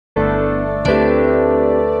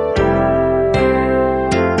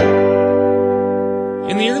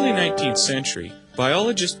19th century,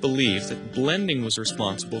 biologists believed that blending was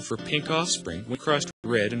responsible for pink offspring when crushed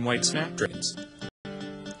red and white snapdragons.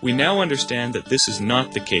 We now understand that this is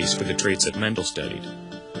not the case for the traits that Mendel studied.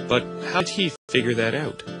 But how did he figure that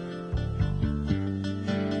out?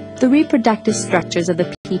 The reproductive structures of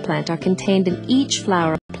the pea plant are contained in each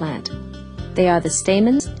flower plant. They are the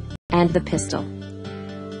stamens and the pistil.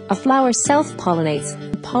 A flower self-pollinates,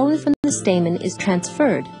 and pollen from the stamen is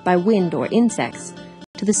transferred by wind or insects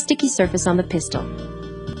to the sticky surface on the pistil.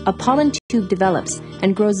 A pollen tube develops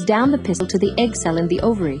and grows down the pistil to the egg cell in the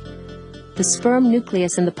ovary. The sperm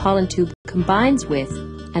nucleus in the pollen tube combines with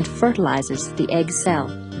and fertilizes the egg cell.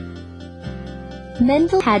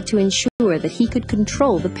 Mendel had to ensure that he could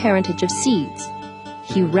control the parentage of seeds.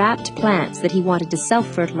 He wrapped plants that he wanted to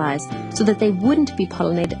self-fertilize so that they wouldn't be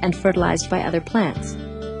pollinated and fertilized by other plants.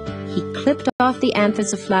 He clipped off the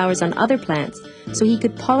anthers of flowers on other plants so he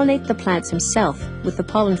could pollinate the plants himself with the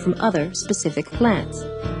pollen from other specific plants.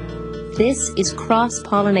 This is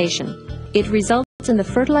cross-pollination. It results in the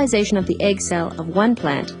fertilization of the egg cell of one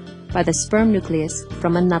plant by the sperm nucleus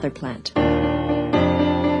from another plant.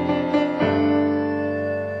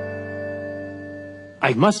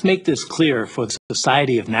 I must make this clear for the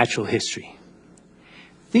Society of Natural History.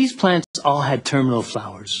 These plants all had terminal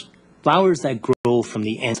flowers, flowers that grow from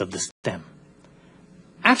the ends of the stem.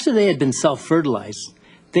 After they had been self-fertilized,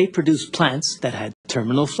 they produced plants that had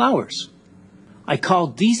terminal flowers. I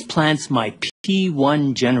called these plants my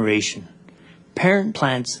P1 generation, parent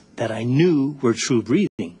plants that I knew were true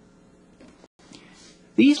breeding.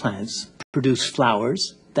 These plants produce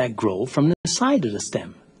flowers that grow from the side of the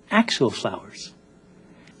stem, axial flowers.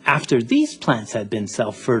 After these plants had been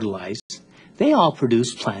self-fertilized, they all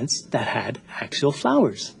produced plants that had axial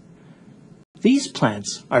flowers. These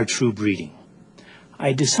plants are true breeding.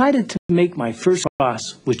 I decided to make my first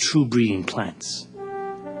cross with true breeding plants.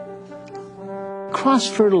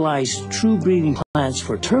 Cross-fertilized true breeding plants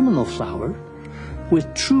for terminal flower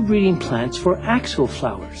with true breeding plants for axial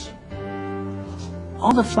flowers.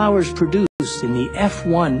 All the flowers produced in the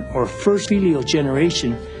F1 or first filial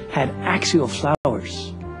generation had axial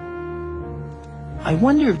flowers. I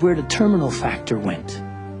wondered where the terminal factor went.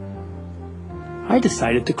 I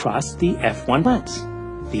decided to cross the F1 plants.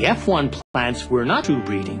 The F1 plants were not true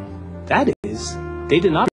breeding. That is, they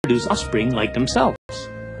did not produce offspring like themselves.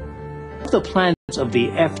 Of the plants of the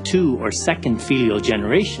F2 or second filial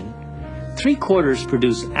generation, 3/4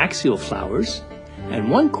 produced axial flowers and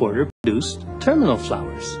 1/4 produced terminal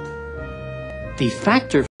flowers. The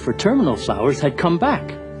factor for terminal flowers had come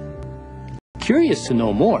back. Curious to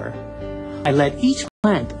know more, I let each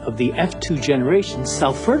plant of the F2 generation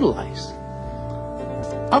self-fertilize.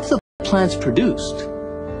 Of the plants produced,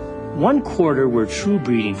 1/4 were true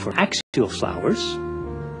breeding for axial flowers,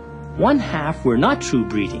 1/2 were not true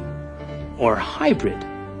breeding, or hybrid,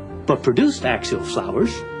 but produced axial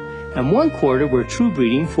flowers, and 1/4 were true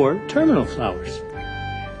breeding for terminal flowers.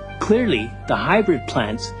 Clearly, the hybrid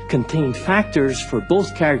plants contained factors for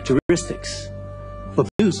both characteristics, but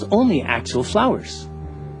produced only axial flowers.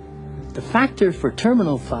 The factor for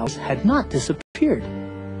terminal flowers had not disappeared.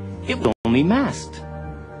 It was only masked.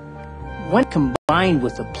 When combined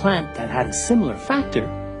with a plant that had a similar factor,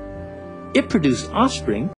 it produced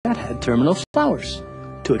offspring that had terminal flowers.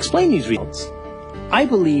 To explain these results, I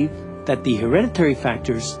believe that the hereditary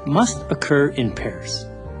factors must occur in pairs.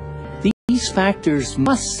 These factors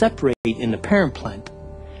must separate in the parent plant,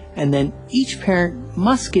 and then each parent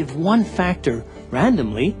must give one factor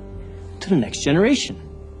randomly to the next generation.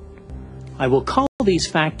 I will call these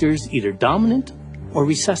factors either dominant or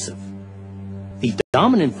recessive. The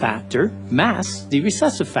dominant factor masks the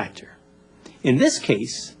recessive factor. In this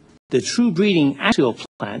case, the true breeding axial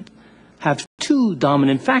plant have two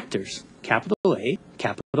dominant factors, capital A,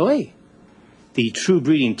 capital A. The true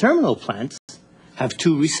breeding terminal plants have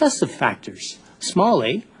two recessive factors, small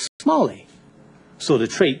a, small a, so the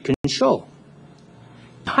trait can show.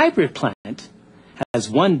 The hybrid plant has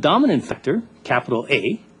one dominant factor, capital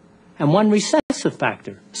A, and one recessive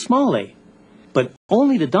factor, small a, but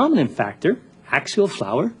only the dominant factor, axial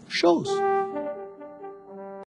flower, shows.